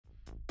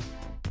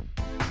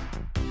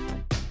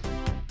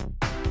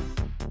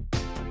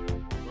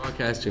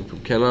broadcasting from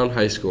Ken Island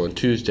High School on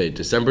Tuesday,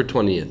 December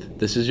 20th.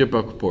 This is your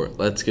Buc Report.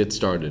 Let's get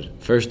started.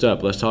 First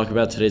up, let's talk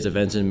about today's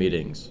events and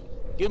meetings.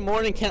 Good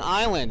morning, Ken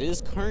Island. It is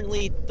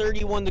currently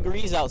 31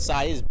 degrees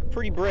outside. It is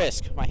pretty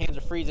brisk. My hands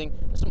are freezing.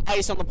 There's some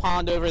ice on the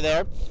pond over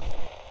there.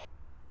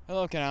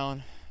 Hello, Ken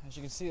Island. As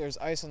you can see, there's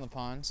ice on the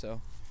pond, so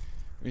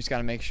we just got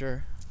to make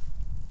sure.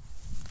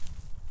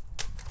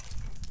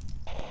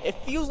 It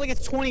feels like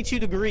it's 22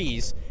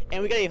 degrees,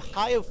 and we got a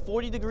high of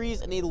 40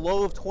 degrees and a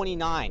low of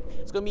 29.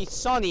 It's going to be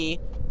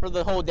sunny for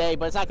the whole day,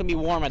 but it's not going to be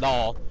warm at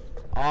all.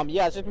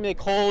 Yeah, it's just going to be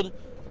cold,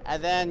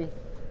 and then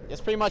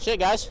that's pretty much it,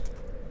 guys.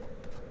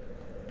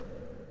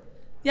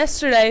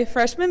 Yesterday,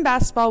 freshman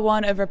basketball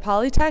won over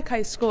Polytech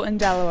High School in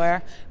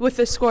Delaware with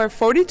a score of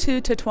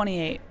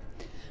 42-28.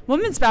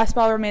 Women's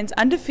basketball remains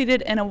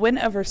undefeated in a win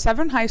over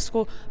Severn High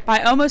School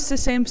by almost the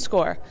same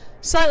score,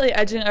 slightly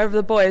edging over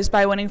the boys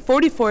by winning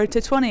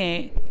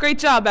 44-28. Great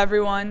job,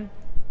 everyone.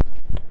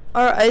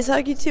 Our ice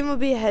hockey team will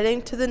be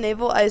heading to the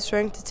Naval Ice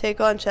Rink to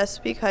take on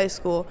Chesapeake High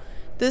School.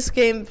 This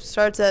game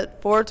starts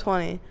at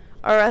 4:20.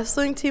 Our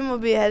wrestling team will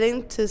be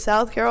heading to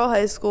South Carroll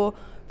High School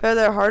for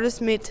their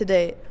hardest meet to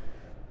date.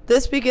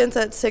 This begins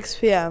at 6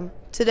 p.m.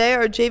 Today,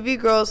 our JV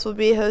girls will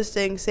be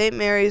hosting St.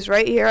 Mary's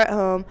right here at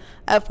home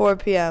at 4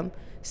 p.m.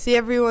 See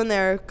everyone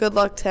there. Good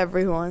luck to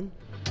everyone.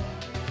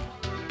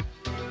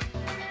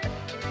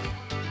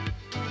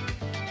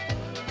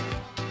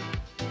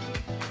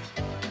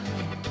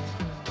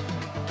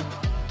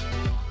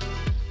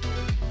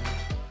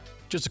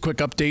 Just a quick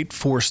update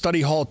for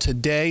Study Hall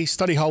today.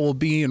 Study Hall will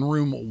be in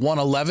room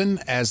 111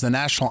 as the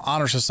National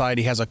Honor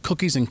Society has a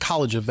Cookies and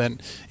College event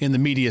in the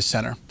Media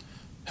Center.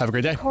 Have a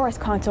great day. The chorus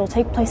concert will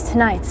take place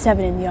tonight at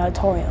 7 in the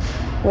auditorium,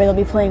 where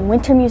they'll be playing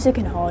winter music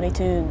and holiday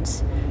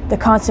tunes. The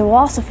concert will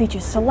also feature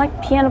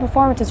select piano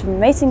performances from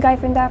Mason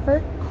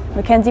Geifendaffer,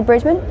 Mackenzie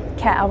Bridgman,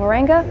 Kat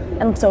Alvarenga,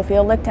 and Sophia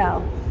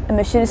Lichtow.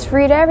 Admission is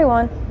free to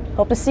everyone.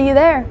 Hope to see you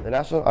there. The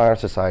National Honor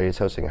Society is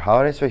hosting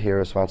Holidays for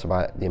Heroes sponsored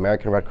by the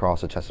American Red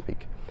Cross of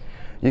Chesapeake.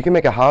 You can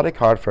make a holiday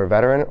card for a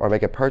veteran or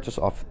make a purchase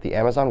off the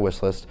Amazon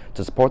wish list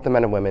to support the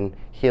men and women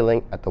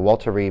healing at the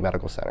Walter Reed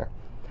Medical Center.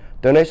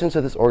 Donations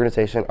to this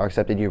organization are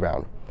accepted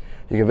year-round.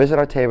 You can visit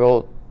our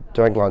table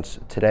during lunch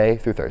today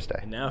through Thursday.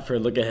 And now for a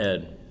look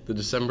ahead. The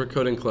December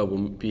Coding Club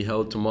will be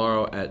held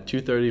tomorrow at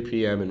 2:30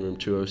 p.m. in room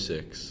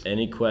 206.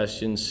 Any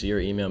questions, see or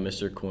email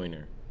Mr.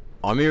 Coiner.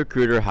 Army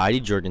recruiter Heidi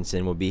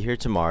Jorgensen will be here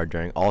tomorrow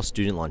during all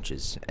student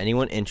lunches.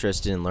 Anyone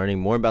interested in learning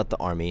more about the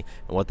Army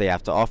and what they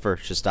have to offer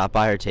should stop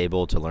by her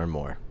table to learn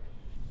more.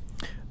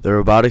 The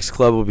Robotics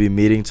Club will be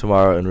meeting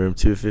tomorrow in room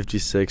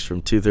 256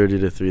 from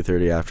 2:30 to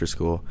 3:30 after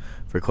school.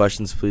 For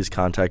questions, please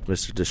contact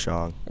Mr.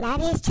 DeShong.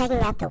 Maddie is checking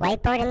out the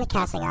whiteboard in the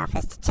counseling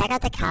office to check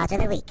out the College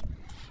of the Week.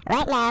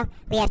 Right now,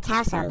 we have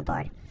Towson on the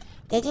board.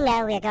 Did you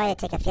know we are going to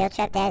take a field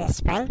trip there this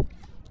spring?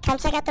 Come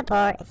check out the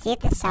board and see if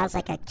this sounds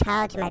like a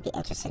college you might be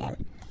interested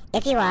in.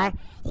 If you are,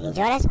 you can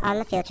join us on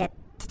the field trip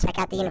to check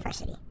out the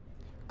university.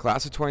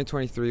 Class of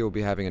 2023 will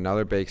be having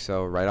another bake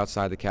sale right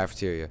outside the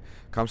cafeteria.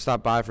 Come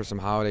stop by for some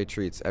holiday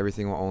treats.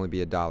 Everything will only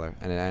be $1,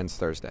 and it ends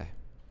Thursday.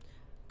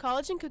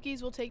 College and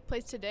Cookies will take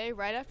place today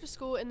right after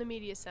school in the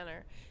Media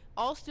Center.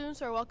 All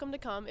students are welcome to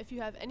come if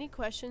you have any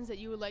questions that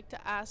you would like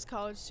to ask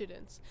college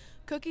students.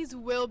 Cookies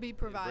will be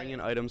provided. Bring in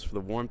items for the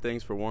Warm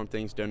Things for Warm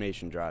Things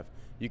donation drive.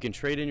 You can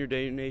trade in your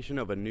donation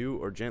of a new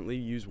or gently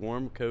used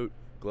warm coat,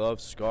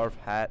 gloves, scarf,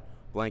 hat,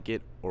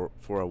 blanket, or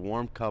for a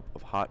warm cup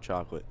of hot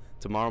chocolate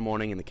tomorrow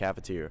morning in the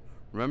cafeteria.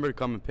 Remember to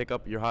come and pick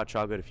up your hot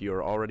chocolate if you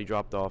are already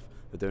dropped off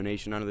the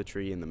donation under the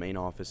tree in the main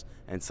office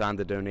and sign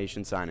the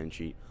donation sign-in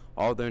sheet.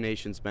 All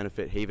donations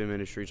benefit Haven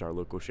Ministries, our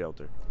local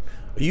shelter.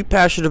 Are you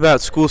passionate about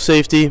school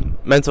safety,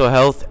 mental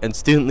health, and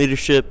student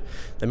leadership?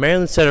 The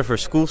Maryland Center for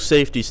School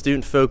Safety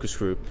Student Focus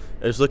Group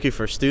is looking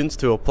for students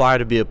to apply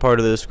to be a part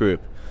of this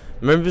group.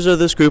 Members of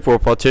this group will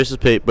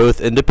participate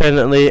both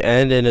independently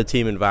and in a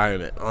team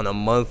environment on a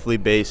monthly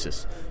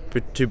basis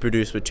to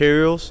produce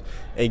materials,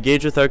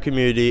 engage with our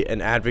community,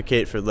 and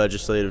advocate for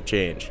legislative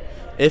change.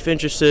 If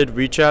interested,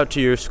 reach out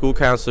to your school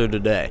counselor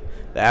today.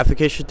 The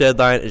application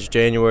deadline is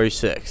January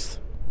 6th.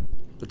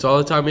 That's all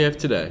the time we have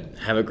today.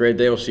 Have a great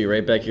day. We'll see you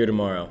right back here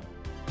tomorrow.